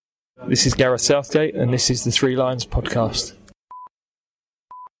This is Gareth Southgate, and this is the Three Lions podcast.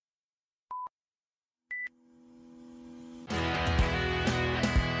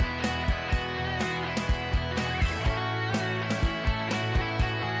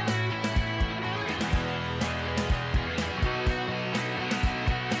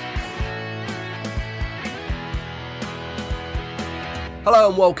 Hello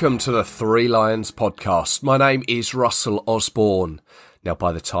and welcome to the Three Lions podcast. My name is Russell Osborne. Now,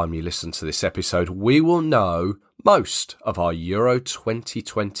 by the time you listen to this episode, we will know most of our Euro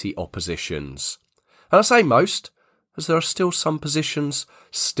 2020 oppositions. And I say most, as there are still some positions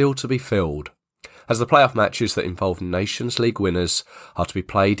still to be filled, as the playoff matches that involve Nations League winners are to be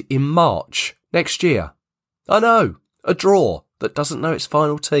played in March next year. I know, a draw that doesn't know its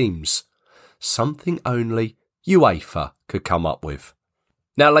final teams. Something only UEFA could come up with.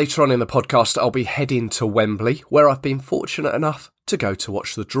 Now, later on in the podcast, I'll be heading to Wembley, where I've been fortunate enough to go to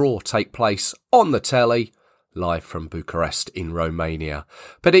watch the draw take place on the telly, live from Bucharest in Romania.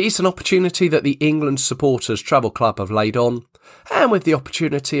 But it is an opportunity that the England Supporters Travel Club have laid on, and with the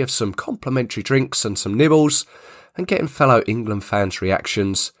opportunity of some complimentary drinks and some nibbles, and getting fellow England fans'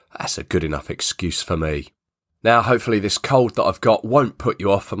 reactions, that's a good enough excuse for me. Now, hopefully this cold that I've got won't put you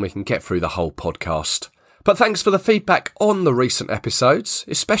off and we can get through the whole podcast. But thanks for the feedback on the recent episodes,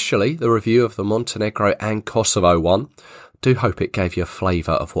 especially the review of the Montenegro and Kosovo one. Do hope it gave you a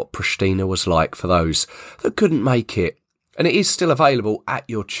flavour of what Pristina was like for those that couldn't make it. And it is still available at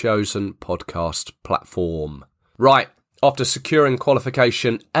your chosen podcast platform. Right, after securing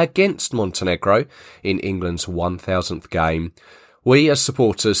qualification against Montenegro in England's 1000th game, we as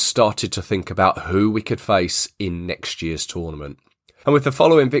supporters started to think about who we could face in next year's tournament. And with the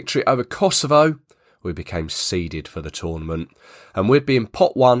following victory over Kosovo, we became seeded for the tournament, and we'd be in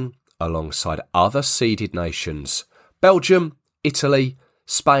pot one alongside other seeded nations: Belgium, Italy,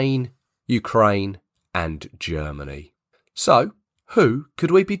 Spain, Ukraine and Germany. So, who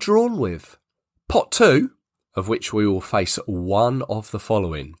could we be drawn with? Pot two, of which we will face one of the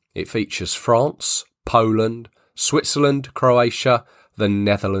following. It features France, Poland, Switzerland, Croatia, the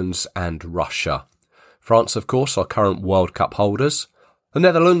Netherlands and Russia. France, of course, are current World Cup holders. The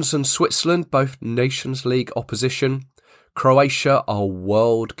Netherlands and Switzerland, both Nations League opposition. Croatia are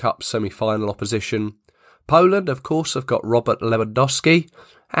World Cup semi-final opposition. Poland, of course, have got Robert Lewandowski.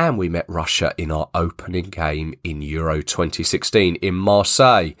 And we met Russia in our opening game in Euro 2016 in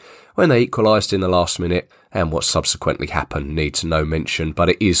Marseille, when they equalised in the last minute, and what subsequently happened needs no mention, but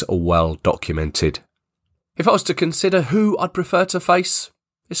it is well documented. If I was to consider who I'd prefer to face,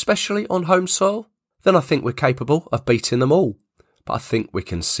 especially on home soil, then I think we're capable of beating them all. But I think we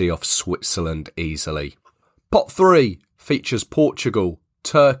can see off Switzerland easily. Pot 3 features Portugal,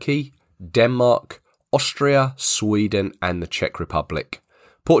 Turkey, Denmark, Austria, Sweden and the Czech Republic.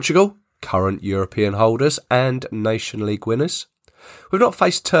 Portugal, current European holders and Nation League winners. We've not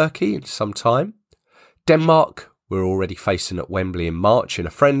faced Turkey in some time. Denmark, we're already facing at Wembley in March in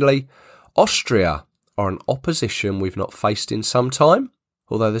a friendly. Austria are an opposition we've not faced in some time,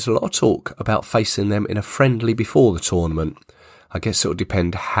 although there's a lot of talk about facing them in a friendly before the tournament. I guess it'll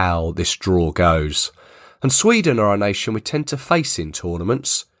depend how this draw goes. And Sweden are a nation we tend to face in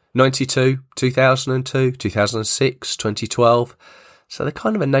tournaments. 92, 2002, 2006, 2012. So they're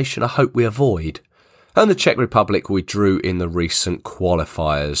kind of a nation I hope we avoid. And the Czech Republic we drew in the recent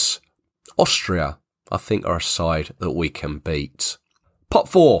qualifiers. Austria, I think, are a side that we can beat. Pot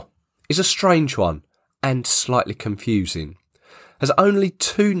 4 is a strange one and slightly confusing, as only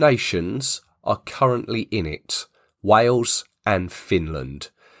two nations are currently in it. Wales and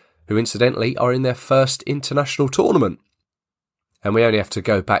Finland, who incidentally are in their first international tournament. And we only have to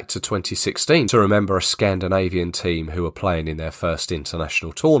go back to 2016 to remember a Scandinavian team who were playing in their first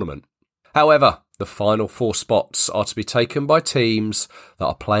international tournament. However, the final 4 spots are to be taken by teams that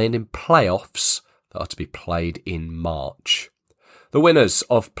are playing in playoffs that are to be played in March. The winners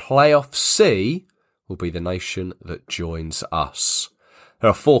of Playoff C will be the nation that joins us. There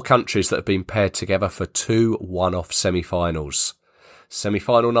are 4 countries that have been paired together for 2 one-off semi-finals.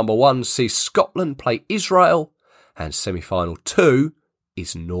 Semi-final number 1 sees Scotland play Israel, and semi-final 2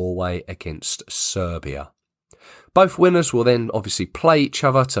 is Norway against Serbia. Both winners will then obviously play each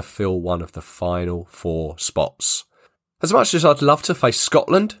other to fill one of the final 4 spots. As much as I'd love to face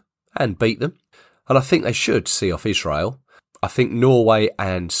Scotland and beat them, and I think they should see off Israel, I think Norway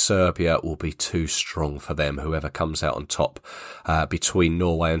and Serbia will be too strong for them. Whoever comes out on top between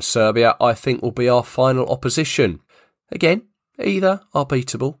Norway and Serbia, I think will be our final opposition. Again, either are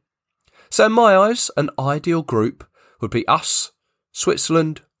beatable. So in my eyes, an ideal group would be us,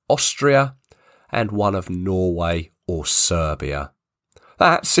 Switzerland, Austria, and one of Norway or Serbia.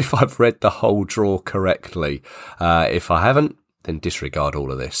 That's if I've read the whole draw correctly. If I haven't, then disregard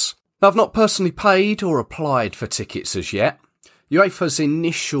all of this. Now, I've not personally paid or applied for tickets as yet. UEFA's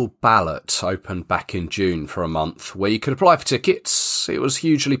initial ballot opened back in June for a month where you could apply for tickets. It was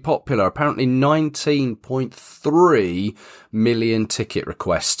hugely popular, apparently 19.3 million ticket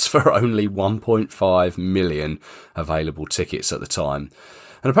requests for only 1.5 million available tickets at the time.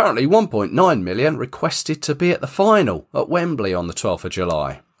 And apparently 1.9 million requested to be at the final at Wembley on the 12th of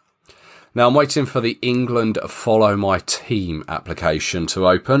July. Now, I'm waiting for the England Follow My Team application to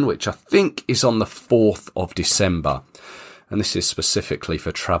open, which I think is on the 4th of December. And this is specifically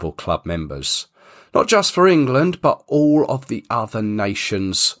for Travel Club members. Not just for England, but all of the other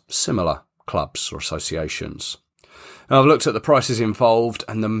nations' similar clubs or associations. Now, I've looked at the prices involved,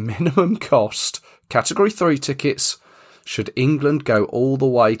 and the minimum cost, Category 3 tickets, should England go all the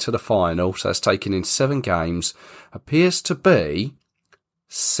way to the final, so that's taken in 7 games, appears to be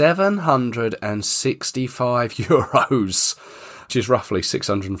 €765, which is roughly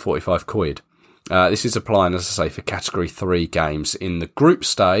 645 quid. This is applying, as I say, for Category 3 games in the group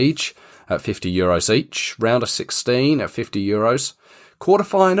stage at €50 each, round of 16 at €50,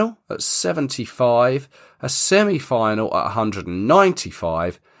 quarter-final at 75, a semi-final at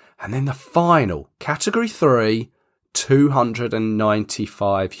 195, and then the final, Category 3,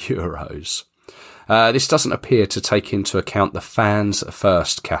 €295. This doesn't appear to take into account the fans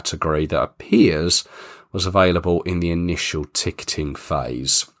first category that appears was available in the initial ticketing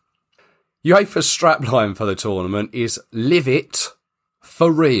phase. UEFA's strapline for the tournament is Live It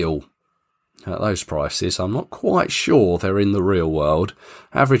for Real. At those prices, I'm not quite sure they're in the real world.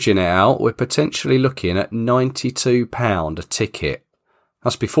 Averaging it out, we're potentially looking at £92 a ticket.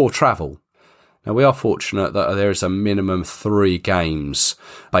 That's before travel. Now, we are fortunate that there is a minimum 3 games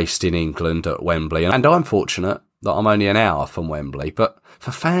based in England at Wembley, and I'm fortunate that I'm only an hour from Wembley, but for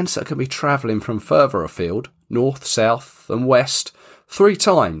fans that can be travelling from further afield, north, south and west, 3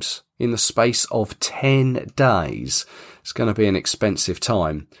 times in the space of 10 days, it's going to be an expensive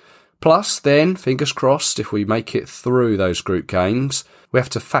time. Plus, then, fingers crossed, if we make it through those group games, we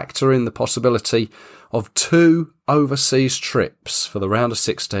have to factor in the possibility of 2 overseas trips for the round of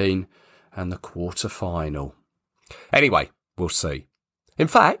 16 and the quarter-final. Anyway, we'll see. In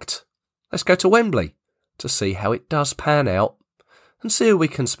fact, let's go to Wembley to see how it does pan out and see who we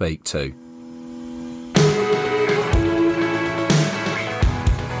can speak to.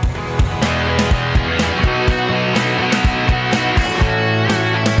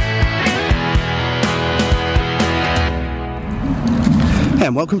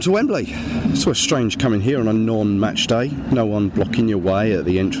 And welcome to Wembley. It's sort of strange coming here on a non-match day. No one blocking your way at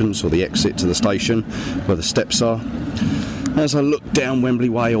the entrance or the exit to the station where the steps are. As I look down Wembley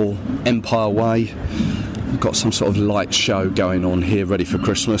Way or Empire Way, I've got some sort of light show going on here ready for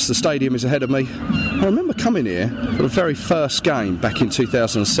Christmas. The stadium is ahead of me. I remember coming here for the very first game back in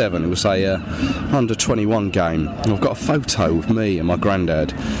 2007. It was a under-21 game. And I've got a photo of me and my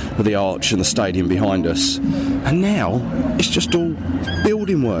granddad with the arch and the stadium behind us. And now it's just all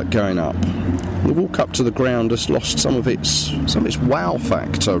building work going up. The walk up to the ground has lost some of its wow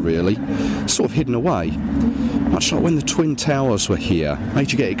factor, really. It's sort of hidden away. Much like when the Twin Towers were here,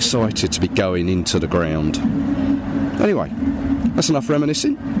 made you get excited to be going into the ground. Anyway, that's enough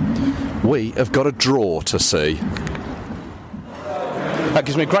reminiscing. We have got a draw to see. That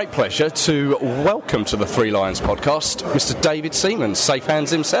gives me great pleasure to welcome to the Three Lions podcast Mr. David Seaman, safe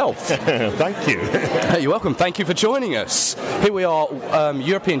hands himself. Thank you. You're welcome. Thank you for joining us. Here we are,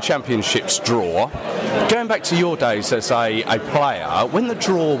 European Championships draw. Going back to your days as a player, when the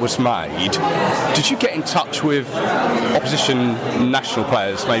draw was made, did you get in touch with opposition national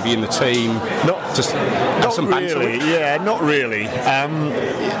players, maybe in the team? Not really. Yeah, not really.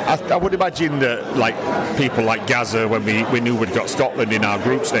 I would imagine that, like, people like Gaza, when we knew we'd got Scotland in our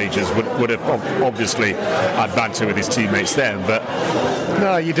group stages, would have obviously had banter with his teammates then. But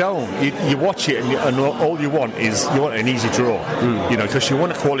no, you don't. You watch it, and all you want is an easy draw. You know, because you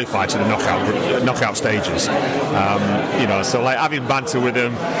want to qualify to the knockout stages. So like having banter with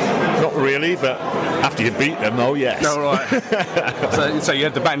them, not really, but after you beat them, oh yes. No, right. so you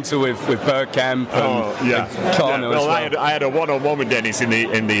had the banter with Bergkamp and Kano as well. I had a one-on-one with Dennis in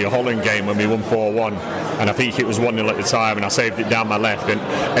the Holland game when we won 4-1, and I think it was 1-0 at the time, and I saved it down my left,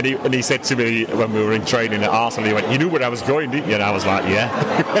 and he said to me when we were in training at Arsenal, he went, "You knew where I was going, didn't you?" And I was like, "Yeah."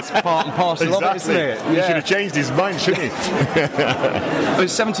 It's part and parcel exactly. of it, isn't it? He should have changed his mind, shouldn't he?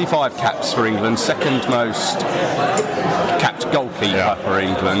 There's 75 caps for England, second most capped goalkeeper for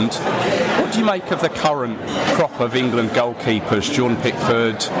England. What do you make of the current crop of England goalkeepers? Jordan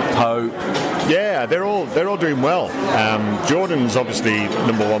Pickford, Pope, Yeah, they're all doing well. Jordan's obviously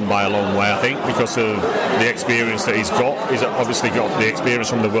number one by a long way, I think, because of the experience that he's got. He's obviously got the experience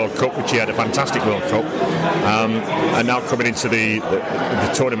from the World Cup, which he had a fantastic World Cup, and now coming into the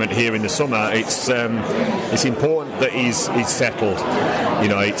tournament here in the summer, it's important that he's settled. You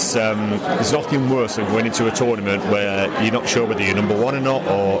know, there's nothing worse than going into a tournament where you're not sure whether you're number one or not,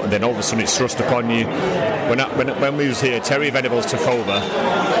 or then all of a sudden it's thrust upon you. When we was here, Terry Venables took over,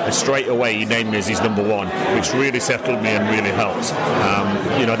 and straight away he named me as his number one, which really settled me and really helped.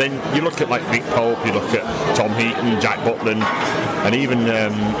 You know, then you look at like Nick Pope, you look at Tom Heaton, Jack Butland, and even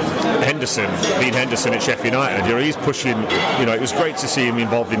Dean Henderson at Sheffield United. You know, he's pushing. You know, it was great to see him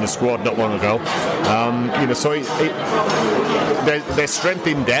involved in the squad not long ago. You know, so there's strength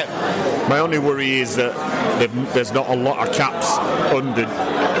in depth. My only worry is that there's not a lot of caps under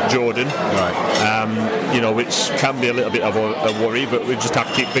Jordan, right? You know, which can be a little bit of a worry, but we just have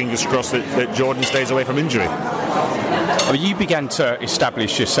to keep fingers crossed that Jordan stays away from injury. I mean, you began to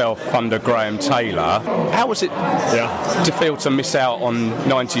establish yourself under Graham Taylor. How was it to feel to miss out on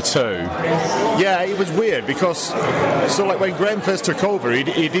 92? Yeah, it was weird because, so like when Graham first took over, he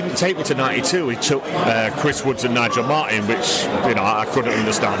didn't take me to 92. He took Chris Woods and Nigel Martin, which, you know, I couldn't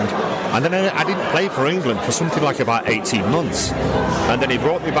understand. And then I didn't play for England for something like about 18 months. And then he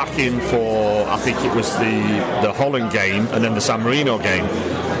brought me back in for, I think it was the Holland game and then the San Marino game.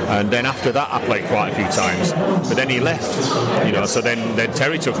 And then after that, I played quite a few times. But then he left, you know. So then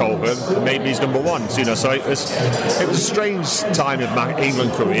Terry took over and made me his number one. So, you know, so it was a strange time of my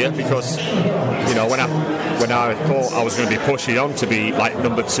England career because, you know, when I thought I was going to be pushing on to be like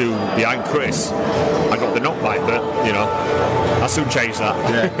number two behind Chris, I got the knockback. But, you know, I soon changed that.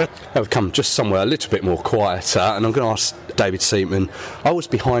 Yeah. I've come just somewhere a little bit more quieter, and I'm going to ask David Seaman. I was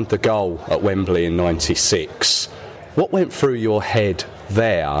behind the goal at Wembley in '96. What went through your head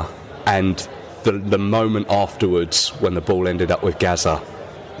there and the moment afterwards when the ball ended up with Gazza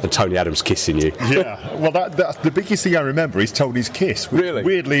and Tony Adams kissing you? Yeah, well, that's the biggest thing I remember is Tony's kiss. Really?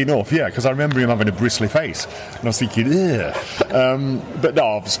 Weirdly enough, yeah, because I remember him having a bristly face. And I was thinking, ugh. But no,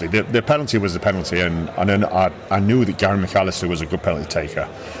 obviously, the penalty was the penalty, and then I knew that Gary McAllister was a good penalty taker,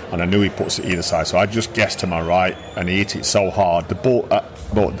 and I knew he puts it either side, so I just guessed to my right, and he hit it so hard. The ball, but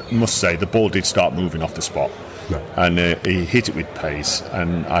I must say, the ball did start moving off the spot. Right. And he hit it with pace,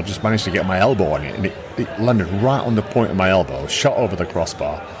 and I just managed to get my elbow on it, and it landed right on the point of my elbow, shot over the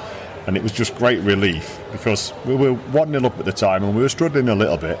crossbar, and it was just great relief because we were 1-0 up at the time and we were struggling a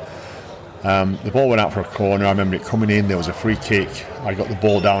little bit. The ball went out for a corner. I remember it coming in, there was a free kick, I got the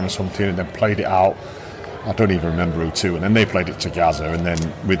ball down or something and then played it out. I don't even remember who to, and then they played it to Gazza, and then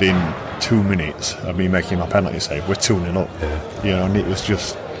within 2 minutes of me making my penalty save, we're 2-0 up. Yeah. You know, and it was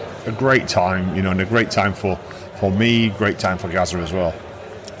just a great time, you know, and a great time for me, great time for Gazza as well.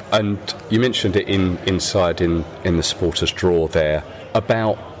 And you mentioned it inside in the supporters' draw there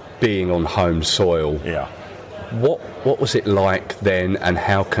about being on home soil. Yeah. What was it like then, and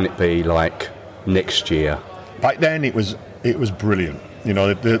how can it be like next year? Back then it was brilliant. You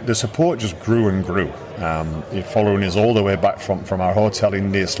know, the support just grew and grew. Following us all the way back from our hotel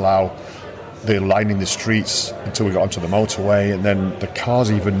in near Slough. They were lining the streets until we got onto the motorway, and then the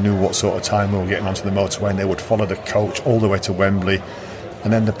cars even knew what sort of time we were getting onto the motorway, and they would follow the coach all the way to Wembley.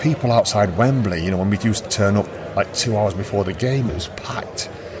 And then the people outside Wembley, you know, when we used to turn up like 2 hours before the game, it was packed.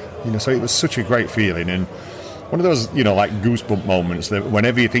 You know, so it was such a great feeling, and one of those, you know, like goosebump moments that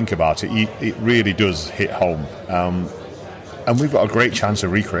whenever you think about it, it really does hit home. And we've got a great chance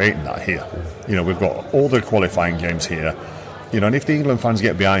of recreating that here. You know, we've got all the qualifying games here. You know, and if the England fans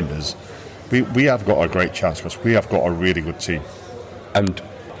get behind us, we have got a great chance because we have got a really good team. And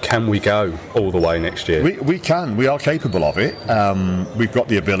can we go all the way next year? We can. We are capable of it. We've got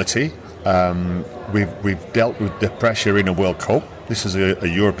the ability. We've dealt with the pressure in a World Cup. This is a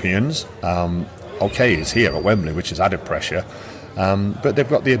Europeans. Okay, it's here at Wembley, which is added pressure. But they've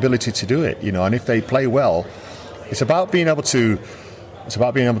got the ability to do it, you know. And if they play well, it's about being able to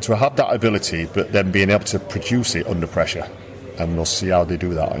have that ability, but then being able to produce it under pressure. And we'll see how they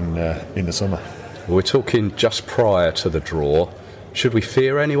do that in the summer. We're talking just prior to the draw. Should we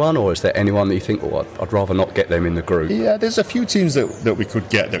fear anyone, or is there anyone that you think, I'd rather not get them in the group? Yeah, there's a few teams that we could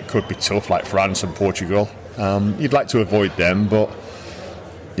get that could be tough, like France and Portugal. You'd like to avoid them, but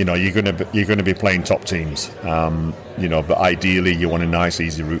you know you're going to be playing top teams. You know, but ideally you want a nice,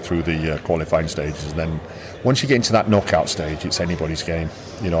 easy route through the qualifying stages. And then once you get into that knockout stage, it's anybody's game.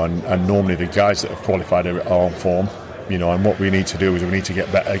 You know, and normally the guys that have qualified are on form. You know, and what we need to do is we need to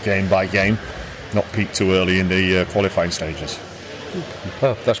get better game by game, not peak too early in the qualifying stages.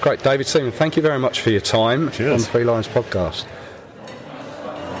 Well, that's great. David Seaman, thank you very much for your time. Cheers. On the Three Lions podcast.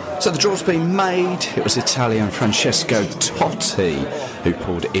 So the draw's been made. It was Italian Francesco Totti who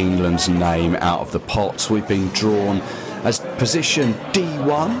pulled England's name out of the pot. We've been drawn as position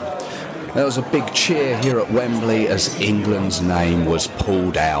D1. There was a big cheer here at Wembley as England's name was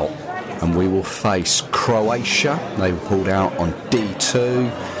pulled out. And we will face Croatia. They were pulled out on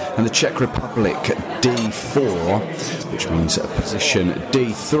D2. And the Czech Republic at D4, which means that position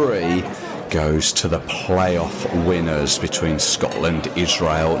D3 goes to the playoff winners between Scotland,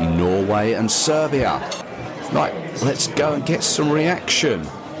 Israel, Norway and Serbia. Right, let's go and get some reaction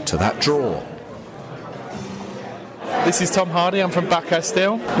to that draw. This is Tom Hardy, I'm from Buckhurst.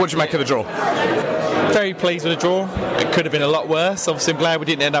 What do you make of the draw? Very pleased with the draw. It could have been a lot worse. Obviously, I'm glad we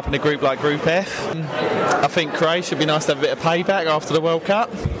didn't end up in a group like Group F. I think Croatia would be nice to have a bit of payback after the World Cup.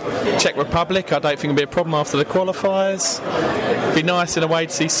 Czech Republic, I don't think it'll be a problem after the qualifiers. It'd be nice in a way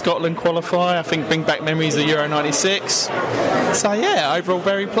to see Scotland qualify. I think bring back memories of Euro 96. So yeah, overall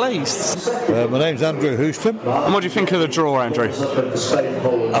very pleased. My name's Andrew Houston. And what do you think of the draw, Andrew?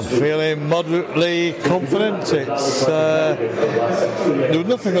 I'm feeling moderately confident. It's there's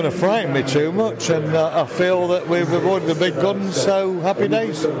nothing going to frighten me too much, and I feel that we've avoided the big guns, so happy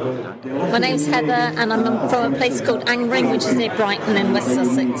days. My name's Heather, and I'm from a place called Angring, which is near Brighton in West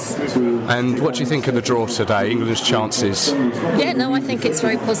Sussex. And what do you think of the draw today, England's chances? Yeah, no, I think it's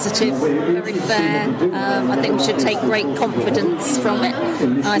very positive, very fair. I think we should take great confidence from it.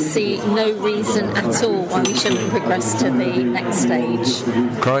 I see no reason at all why we shouldn't progress to the next stage.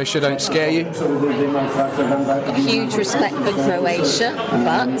 Croatia don't scare you? Got huge respect for Croatia,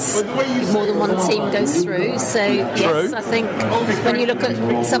 but more than one team goes through, so yes, I think when you look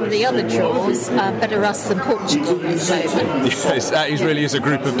at some of the other draws, better us than Portugal at the moment. Yes, that really is a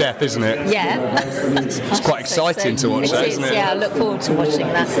group of death, isn't it? Yeah. It's quite exciting to watch that, isn't it? Yeah, I look forward to watching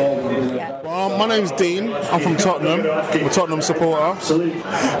that. Yeah. My name's Dean. I'm from Tottenham. I'm a Tottenham supporter.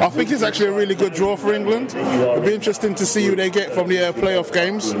 I think it's actually a really good draw for England. It'll be interesting to see who they get from the playoff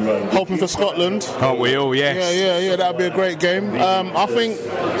games. Hoping for Scotland. Aren't we all? Yes. Yeah. That'll be a great game. I think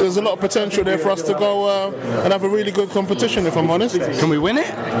there's a lot of potential there for us to go and have a really good competition, if I'm honest. Can we win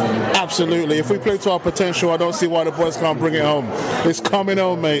it? Absolutely. If we play to our potential, I don't see why the boys can't bring it home. It's coming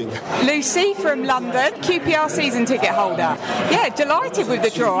home, mate. Lucy from London, QPR season ticket holder. Yeah, delighted with the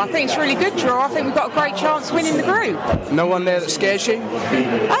draw. I think it's a really good draw. I think we've got a great chance of winning the group. No one there that scares you?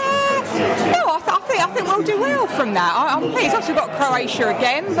 No, I think we'll do well from that. I'm pleased. Obviously, we've got Croatia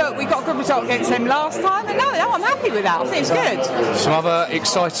again, but we got a good result against them last time. And no, I'm happy with that. I think it's good. Some other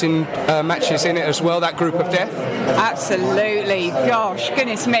exciting matches in it as well, that group of death? Absolutely. Gosh,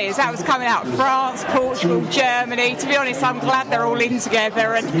 goodness me. As that was coming out, France, Portugal, Germany. To be honest, I'm glad they're all in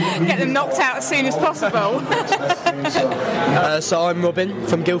together and get them knocked out as soon as possible. So I'm Robin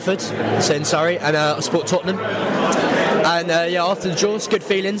from Guildford, in Surrey, and I support Tottenham. And after the draw, it's good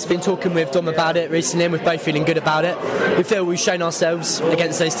feelings. Been talking with Dom about it recently, and we're both feeling good about it. We feel we've shown ourselves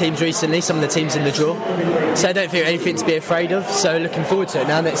against those teams recently, some of the teams in the draw. So I don't think anything to be afraid of. So looking forward to it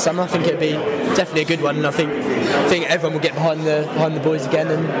now next summer. I think it'll be definitely a good one, and I think everyone will get behind the boys again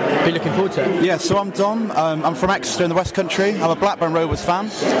and be looking forward to it. Yeah, so I'm Dom. I'm from Exeter in the West Country. I'm a Blackburn Rovers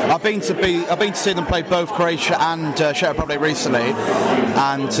fan. I've been to see them play both Croatia and Czech Republic recently,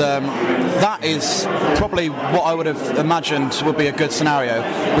 and that is probably what I would have imagined would be a good scenario.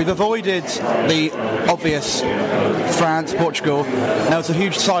 We've avoided the obvious France, Portugal. There was a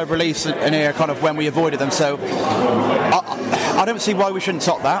huge sigh of release in here kind of when we avoided them, so I don't see why we shouldn't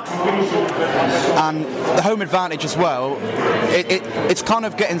top that. And the home advantage as well, it's kind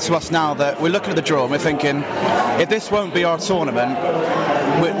of getting to us now that we're looking at the draw and we're thinking, if this won't be our tournament,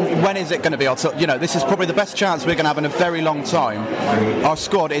 when is it going to be our tournament? This is probably the best chance we're going to have in a very long time. Our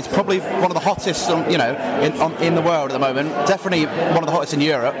squad is probably one of the hottest in the world at the moment, definitely one of the hottest in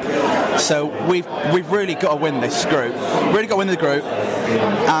Europe. So we've really got to win this group,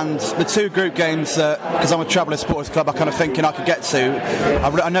 and the two group games, because I'm a Traveller Supporters Club, I kind of thinking I could get to.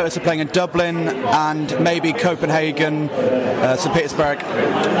 I noticed they're playing in Dublin and maybe Copenhagen, St Petersburg.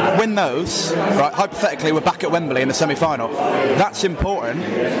 Win those, right? Hypothetically, we're back at Wembley in the semi-final. That's important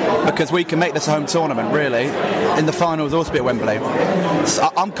because we can make this a home tournament. Really, in the final, we'll also be at Wembley.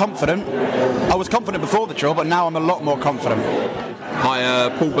 So I'm confident. I was confident before the draw, but now I'm a lot more confident. Hi,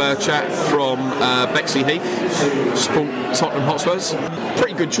 Paul Burchak from Bexley Heath, support Tottenham Hotspurs.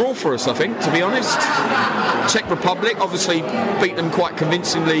 Pretty good draw for us, I think, to be honest. Czech Republic obviously beat them quite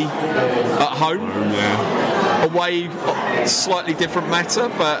convincingly at home. Away, slightly different matter,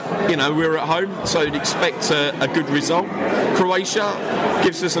 but we're at home, so you'd expect a good result. Croatia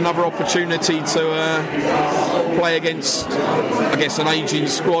gives us another opportunity to play against, I guess, an ageing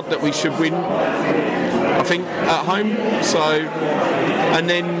squad that we should win. I think, at home. So, and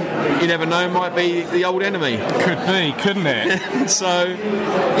then you never know, might be the old enemy. Could be, couldn't it? So,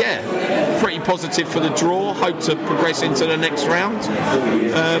 yeah, pretty positive for the draw. Hope to progress into the next round,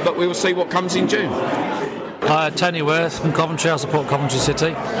 but we will see what comes in June. Tony Worth from Coventry. I support Coventry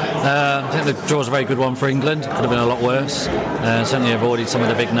City. I think the draw's a very good one for England. Could have been a lot worse. Certainly avoided some of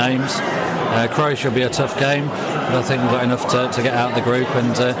the big names. Croatia will be a tough game, but I think we've got enough to get out of the group,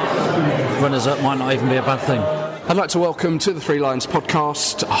 and runners-up might not even be a bad thing. I'd like to welcome to the Three Lions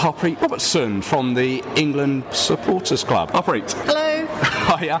podcast Harpreet Robertson from the England Supporters Club. Harpreet. Hello.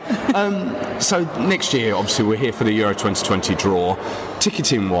 Hiya. So next year, obviously, we're here for the Euro 2020 draw.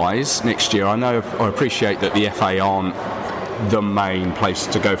 Ticketing-wise, next year, I appreciate that the FA aren't the main place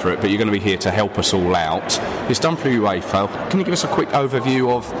to go for it, but you're going to be here to help us all out. It's done through UEFA. Can you give us a quick overview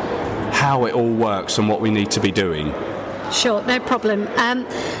of how it all works and what we need to be doing? Sure, no problem.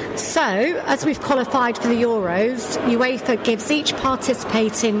 So, as we've qualified for the Euros, UEFA gives each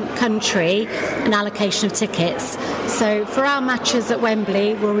participating country an allocation of tickets. So, for our matches at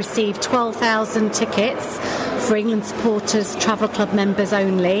Wembley, we'll receive 12,000 tickets for England supporters, travel club members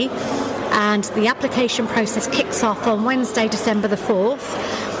only. And the application process kicks off on Wednesday, December the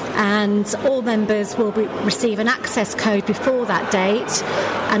 4th. And all members will receive an access code before that date,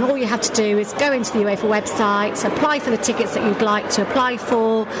 and all you have to do is go into the UEFA website, apply for the tickets that you'd like to apply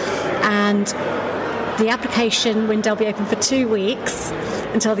for, and the application window will be open for 2 weeks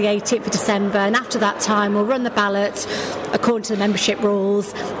until the 18th of December, and after that time we'll run the ballot according to the membership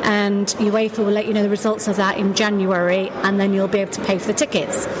rules, and UEFA will let you know the results of that in January, and then you'll be able to pay for the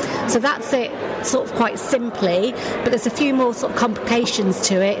tickets. So that's it, sort of quite simply, but there's a few more sort of complications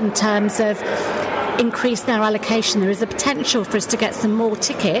to it in terms of increasing our allocation. There is a potential for us to get some more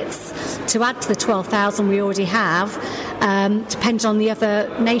tickets to add to the 12,000 we already have, depending on the other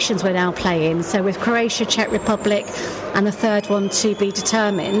nations we're now playing. So with Croatia, Czech Republic and the third one to be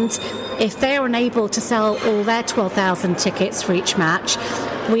determined, if they're unable to sell all their 12,000 tickets for each match,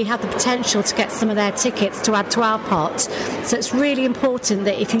 we have the potential to get some of their tickets to add to our pot. So it's really important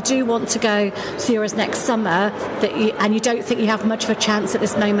that if you do want to go to the Euros next summer, and you don't think you have much of a chance at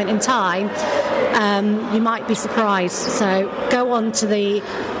this moment in time, you might be surprised. So go on to the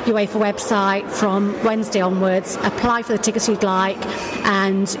UEFA website from Wednesday onwards, apply for the tickets you'd like,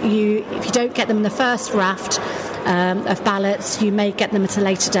 and if you don't get them in the first raft of ballots, you may get them at a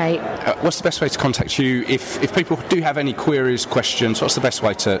later date. What's the best way to contact you? If people do have any queries, questions, what's the best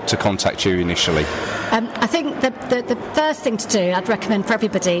way to contact you initially? I think the first thing to do, I'd recommend for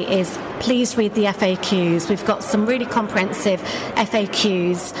everybody, is please read the FAQs. We've got some really comprehensive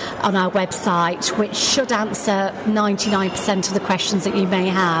FAQs on our website, which should answer 99% of the questions that you may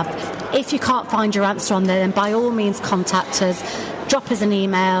have. If you can't find your answer on there, then by all means contact us. Drop us an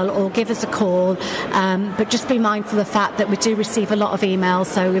email or give us a call, but just be mindful of the fact that we do receive a lot of emails,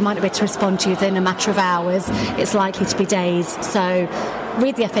 so we might not be able to respond to you within a matter of hours. It's likely to be days. So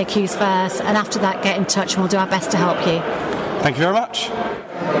read the FAQs first, and after that get in touch and we'll do our best to help you. Thank you very much.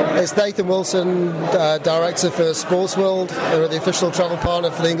 It's Nathan Wilson, Director for Sports World. We're the official travel partner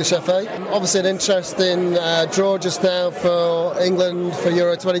for the English FA. Obviously an interesting draw just now for England for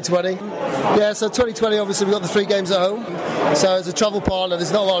Euro 2020. Yeah, so 2020 obviously we've got the 3 games at home. So as a travel partner,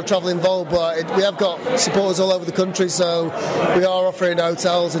 there's not a lot of travel involved, but we have got supporters all over the country, so we are offering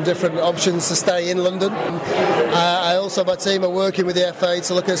hotels and different options to stay in London. I also, my team are working with the FA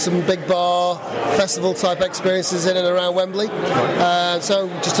to look at some big bar, festival type experiences in and around Wembley. So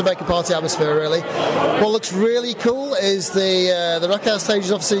just to make a party atmosphere, really. What looks really cool is the knockout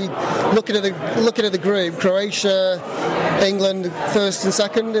stages. Obviously, looking at the group, Croatia, England first and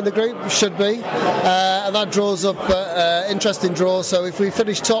second in the group should be, and that draws up interesting draw. So if we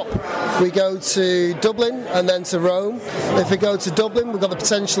finish top, we go to Dublin and then to Rome. If we go to Dublin, we've got the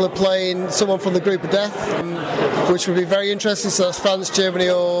potential of playing someone from the group of death, which would be very interesting. So that's France, Germany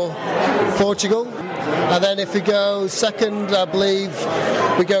or Portugal. And then if we go second, I believe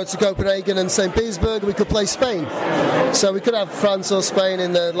we go to Copenhagen and St. Petersburg, we could play Spain. So we could have France or Spain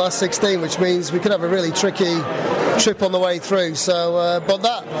in the last 16, which means we could have a really tricky trip on the way through. So, but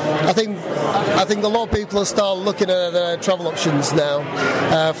that, I think a lot of people are starting looking at their travel options now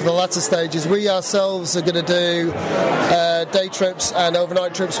for the latter stages. We ourselves are going to do day trips and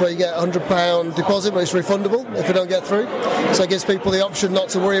overnight trips where you get a £100 deposit, but it's refundable if we don't get through. So it gives people the option not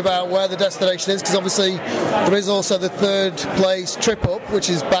to worry about where the destination is, because obviously there is also the third place trip up, which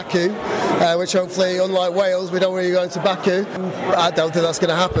is Baku, which hopefully, unlike Wales, we don't really go to Baku. I don't think that's going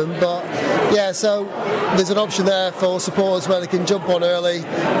to happen, but yeah, so there's an option there there for supporters where they can jump on early.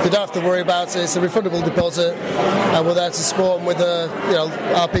 They don't have to worry about it. It's a refundable deposit, and we're there to support them with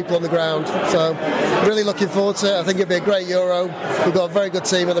our people on the ground. So really looking forward to it. I think it'll be a great Euro. We've got a very good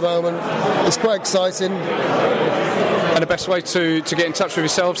team at the moment. It's quite exciting. And the best way to get in touch with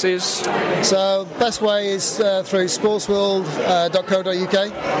yourselves is? So best way is through sportsworld.co.uk,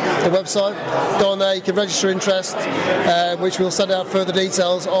 the website. Go on there, you can register interest, which we'll send out further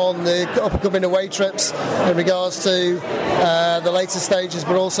details on the up-and-coming away trips in regards to the later stages,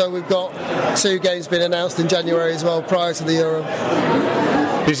 but also we've got 2 games being announced in January as well, prior to the Euro.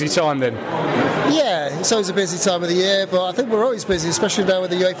 Busy time then? Yeah, it's always a busy time of the year, but I think we're always busy, especially now with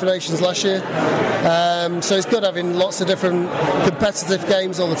the UEFA Nations last year. So it's good having lots of different competitive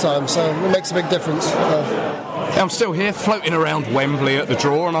games all the time, so it makes a big difference. I'm still here floating around Wembley at the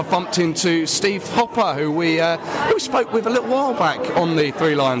draw, and I've bumped into Steve Hopper, who we spoke with a little while back on the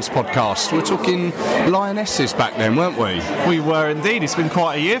Three Lions podcast. We were talking Lionesses back then, weren't we? We were indeed. It's been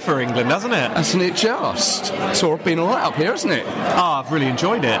quite a year for England, hasn't it? Hasn't it just? It's all been all right up here, hasn't it? I've really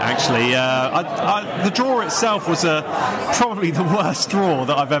enjoyed it, actually. The draw itself was probably the worst draw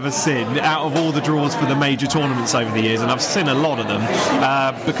that I've ever seen out of all the draws for the major tournaments over the years, and I've seen a lot of them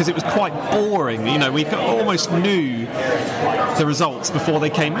because it was quite boring. We almost knew the results before they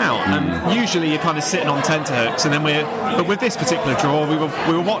came out, and usually you're kind of sitting on tenterhooks, and then but with this particular draw we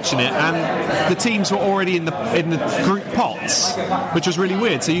were watching it, and the teams were already in the group pots, which was really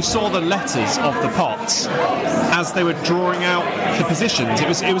weird. So you saw the letters of the pots as they were drawing out the positions.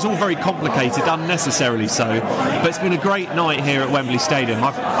 It was all very complicated, unnecessarily so, but it's been a great night here at Wembley Stadium.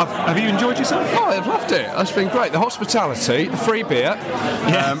 Have you enjoyed yourself? Oh, I've loved it. It's been great. The hospitality, the free beer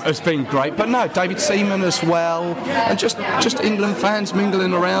has been great, but no, David Seaman as well, and just England fans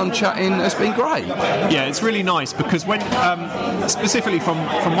mingling around, chatting, has been great. Yeah, it's really nice because when specifically from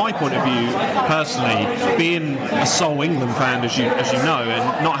my point of view personally, being a sole England fan as you know,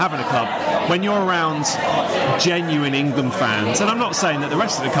 and not having a club, when you're around genuine England fans, and I'm not saying that the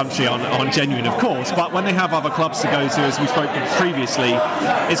rest of the country aren't genuine, of course, but when they have other clubs to go to, as we spoke previously,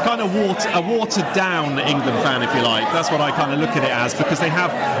 it's kind of a watered down England fan, if you like. That's what I kind of look at it as, because they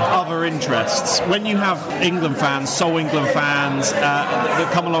have other interests. When you have England fans, sole England fans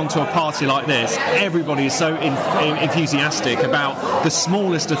that come along to a party like this, everybody is so enthusiastic about the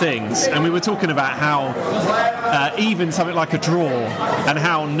smallest of things, and we were talking about how even something like a draw and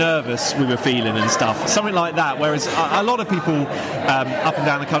how nervous we were feeling and stuff, something like that, whereas a lot of people up and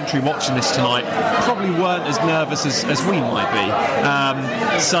down the country watching this tonight probably weren't as nervous as we might be.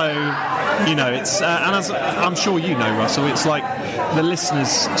 It's and as I'm sure you know, Russell, it's like the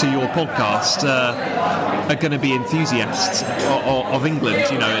listeners to your podcast are going to be enthusiasts of England,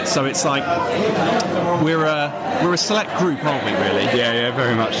 so it's like we're a select group, aren't we, really? Yeah,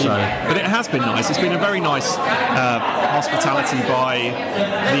 very much so. But it has been nice. It's been a very nice hospitality by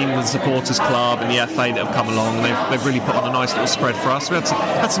the England Supporters Club and the FA that have come along, and they've really put on a nice little spread for us. We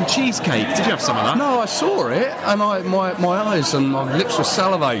had some cheesecake. Did you have some of that? No, I saw it, and my eyes and my lips were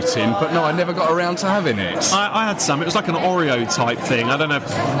salivating, but no, I never got around to having it. I had some. It was like an Oreo type thing. I don't know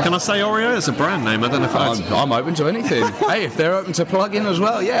can I say Oreo? It's a brand name. I don't know if I'm open to anything. Hey, if they're open to plug in as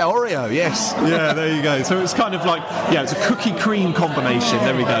well, yeah, Oreo, yes. Yeah, there you go. So it's kind of like, it's a cookie cream combination.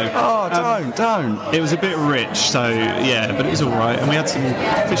 There we go. Oh, don't. It was a bit rich, so yeah, but it was all right. And we had some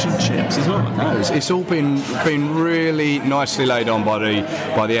fish and chips as well. No, it's all been really nicely laid on by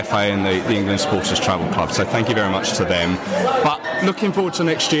the FA and the England Supporters Travel Club. So thank you very much to them. But looking forward to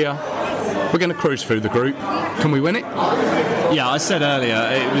next year. We're going to cruise through the group. Can we win it? Yeah, I said earlier,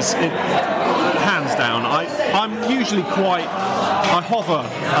 hands down. I'm usually I hover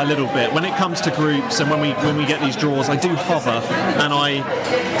a little bit when it comes to groups, and when we get these draws, I do hover and I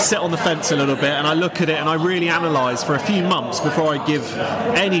sit on the fence a little bit and I look at it and I really analyse for a few months before I give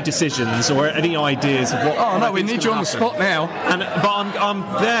any decisions or any ideas of what. Oh no, we need you on the spot now. But I'm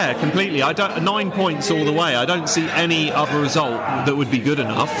there completely. 9 points all the way. I don't see any other result that would be good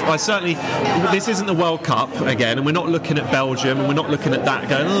enough. This isn't the World Cup again, and we're not looking at Belgium, and we're not looking at that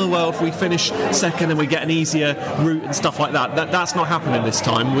going, oh well, if we finish second and we get an easier route and stuff like that. That's not happening this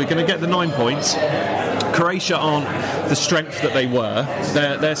time. We're going to get the 9 points. Croatia aren't the strength that they were.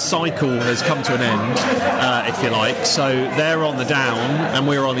 Their cycle has come to an end, if you like. So they're on the down and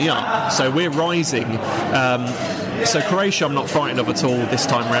we're on the up. So we're rising. So Croatia I'm not frightened of at all this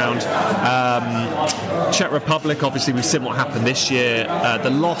time round. Czech Republic, obviously we've seen what happened this year. The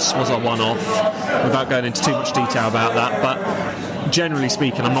loss was a one-off, without going into too much detail about that, but generally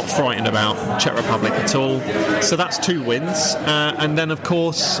speaking, I'm not frightened about Czech Republic at all. So that's 2 wins. And then, of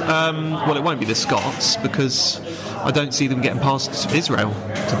course, it won't be the Scots, because I don't see them getting past Israel,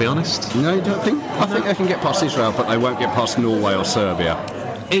 to be honest. No, you don't think? I think they can get past Israel, but they won't get past Norway or Serbia.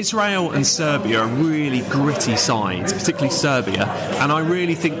 Israel and Serbia are really gritty sides, particularly Serbia, and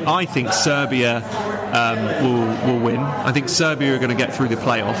I think Serbia will win. I think Serbia are going to get through the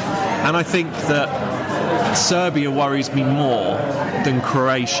playoff, and I think that Serbia worries me more than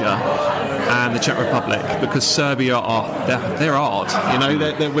Croatia and the Czech Republic, because Serbia they're hard,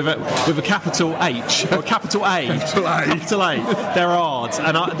 they're with a capital H or capital A, capital A. They're hard,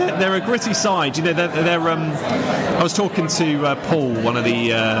 and they're a gritty side. I was talking to Paul, one of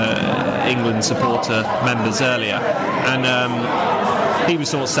the England supporter members earlier, and he was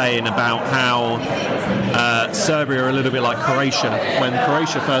sort of saying about how Serbia are a little bit like Croatia when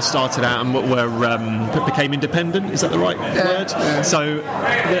Croatia first started out and became independent. Is that the right word? Yeah. So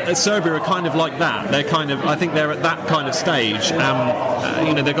Serbia are kind of like that. They're I think they're at that kind of stage.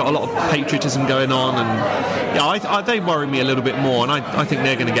 They've got a lot of patriotism going on, and they worry me a little bit more. And I think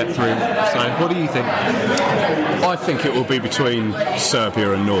they're going to get through. So, what do you think? I think it will be between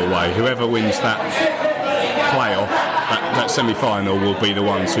Serbia and Norway. Whoever wins that playoff, that semi-final, will be the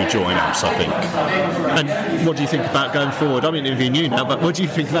ones who join us, I think. And what do you think about going forward? I'm interviewing you now, but what do you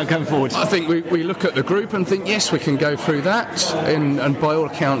think about going forward? I think we look at the group and think, yes, we can go through that, and by all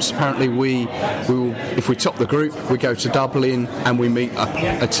accounts, apparently we will, if we top the group, we go to Dublin and we meet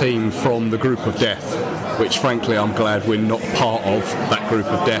a team from the group of death, which frankly I'm glad we're not part of that group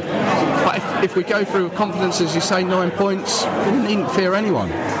of death. But if we go through with confidence, as you say, 9 points, we needn't fear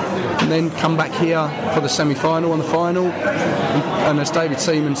anyone. And then come back here for the semi-final and the final, and as David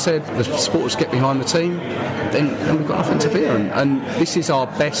Seaman said, the supporters get behind the team, then we've got nothing to fear, and this is our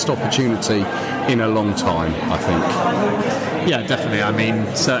best opportunity in a long time, I think. Yeah, definitely. I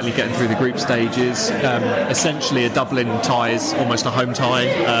mean, certainly getting through the group stages. Essentially, a Dublin tie is almost a home tie,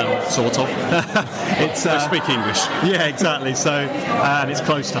 sort of. They speak English. Yeah, exactly. So, and it's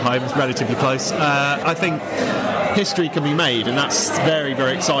close to home. It's relatively close. I think history can be made, and that's very,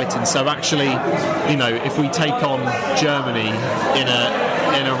 very exciting. So, actually, if we take on Germany in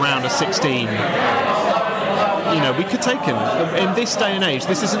a round of 16. We could take him in this day and age.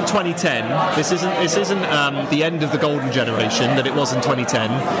 This isn't 2010. This isn't the end of the golden generation that it was in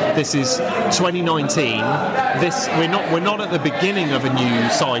 2010. This is 2019. We're not at the beginning of a new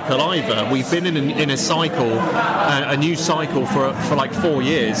cycle either. We've been in a cycle, a new cycle for like 4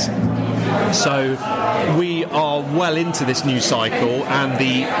 years. So we are well into this new cycle, and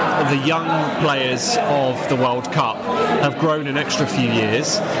the young players of the World Cup have grown an extra few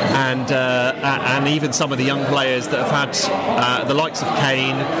years, and even some of the young players that have had the likes of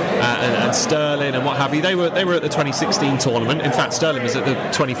Kane and Sterling and what have you, they were at the 2016 tournament. In fact, Sterling was at the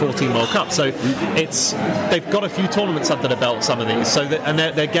 2014 World Cup. So they've got a few tournaments under the belt, some of these. So and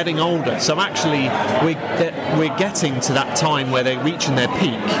they're getting older. So actually, we're getting to that time where they're reaching their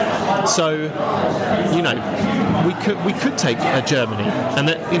peak. So, we could take Germany, and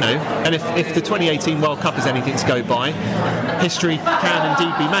if the 2018 World Cup is anything to go by, history can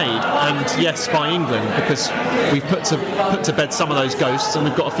indeed be made, and yes, by England, because we've put to bed some of those ghosts, and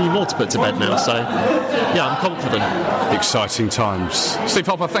we've got a few more to put to bed now. So, yeah, I'm confident. Exciting times. Steve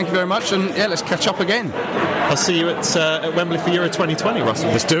Hopper, thank you very much, and yeah, let's catch up again. I'll see you at Wembley for Euro 2020, Russell.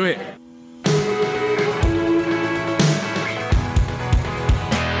 Let's do it.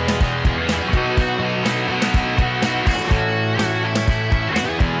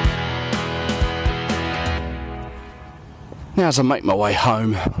 Now, as I make my way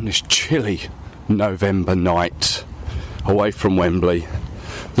home on this chilly November night away from Wembley,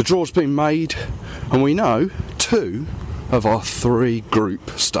 the draw's been made, and we know 2 of our 3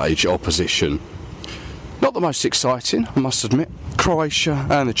 group stage opposition. Not the most exciting, I must admit. Croatia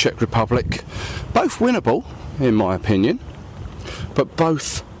and the Czech Republic, both winnable in my opinion, but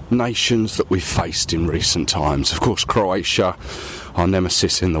both nations that we've faced in recent times. Of course, Croatia, our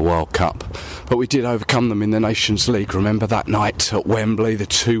nemesis in the World Cup, but we did overcome them in the Nations League. Remember that night at Wembley, the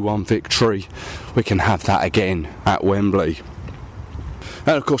 2-1 victory? We can have that again at Wembley.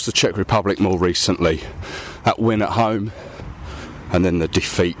 And of course the Czech Republic more recently, that win at home and then the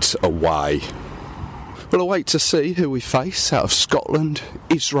defeat away. We'll await to see who we face out of Scotland,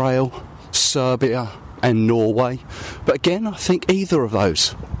 Israel, Serbia and Norway, but again I think either of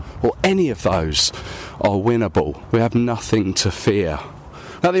those or any of those are winnable. We have nothing to fear.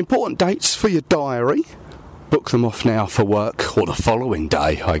 Now, the important dates for your diary, book them off now for work, or the following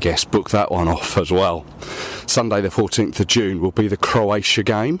day, I guess, book that one off as well. Sunday the 14th of June will be the Croatia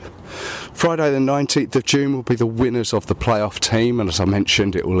game. Friday the 19th of June will be the winners of the playoff team, and as I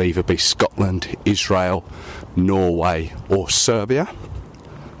mentioned, it will either be Scotland, Israel, Norway or Serbia.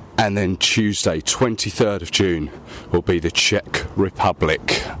 and then Tuesday 23rd of June will be the Czech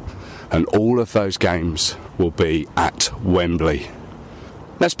Republic, and all of those games will be at Wembley.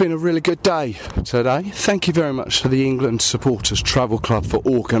 That's been a really good day today. Thank you very much to the England Supporters Travel Club for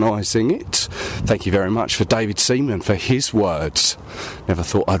organising it. Thank you very much for David Seaman for his words. Never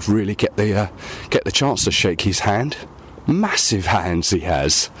thought I'd really get the chance to shake his hand. Massive hands he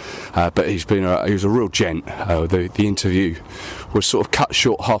has, but he was a real gent. The interview was sort of cut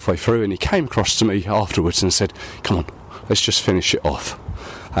short halfway through, and he came across to me afterwards and said, "Come on, let's just finish it off."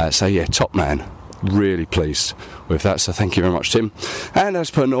 So yeah, top man. Really pleased with that, so thank you very much, Tim. And as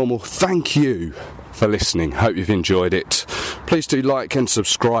per normal, thank you for listening. Hope you've enjoyed it. Please do like and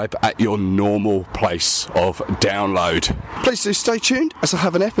subscribe at your normal place of download. Please do stay tuned, as I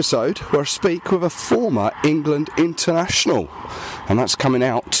have an episode where I speak with a former England international, and that's coming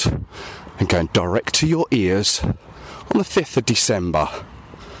out and going direct to your ears on the 5th of December.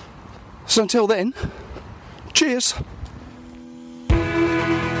 So until then, cheers.